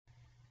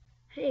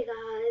Hey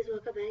guys,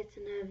 welcome back to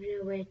another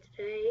video where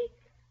today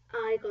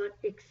I got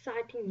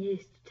exciting news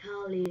to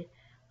tell you.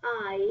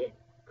 I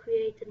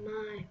created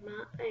my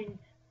own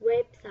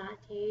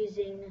website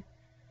using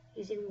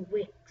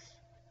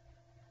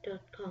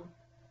Wix.com.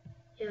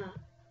 Yeah,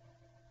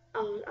 I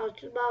was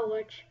just about to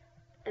watch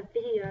a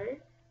video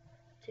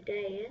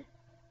today.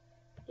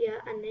 Yeah,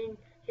 and then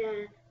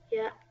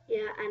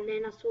and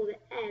then I saw the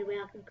ad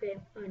where I can create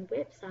my own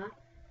website.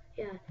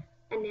 Yeah,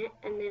 and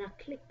then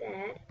I clicked the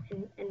ad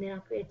and then I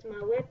created my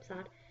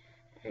website.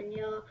 And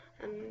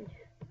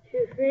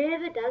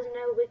whoever does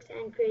know Wix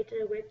and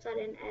created a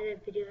website and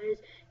added videos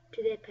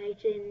to their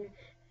page,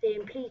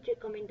 then please do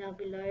comment down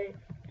below.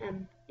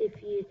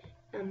 If you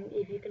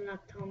can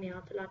tell me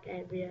how to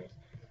add videos.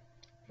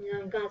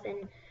 Guys,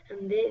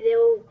 and there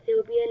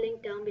will be a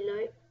link down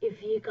below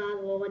if you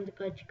guys will want to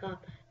go check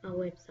out my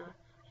website.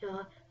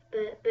 Yeah,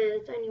 but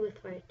it's only with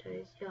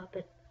photos. Yeah,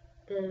 but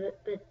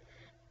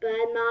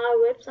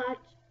my website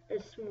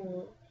is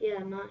small. Yeah,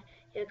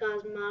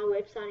 guys, my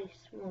website is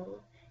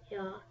small.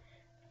 Yeah,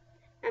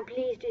 and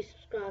please do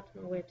subscribe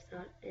to my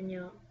website. And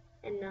yeah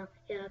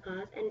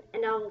guys,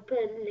 and I'll put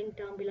a link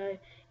down below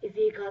if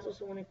you guys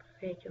also want to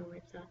create your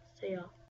website. So yeah.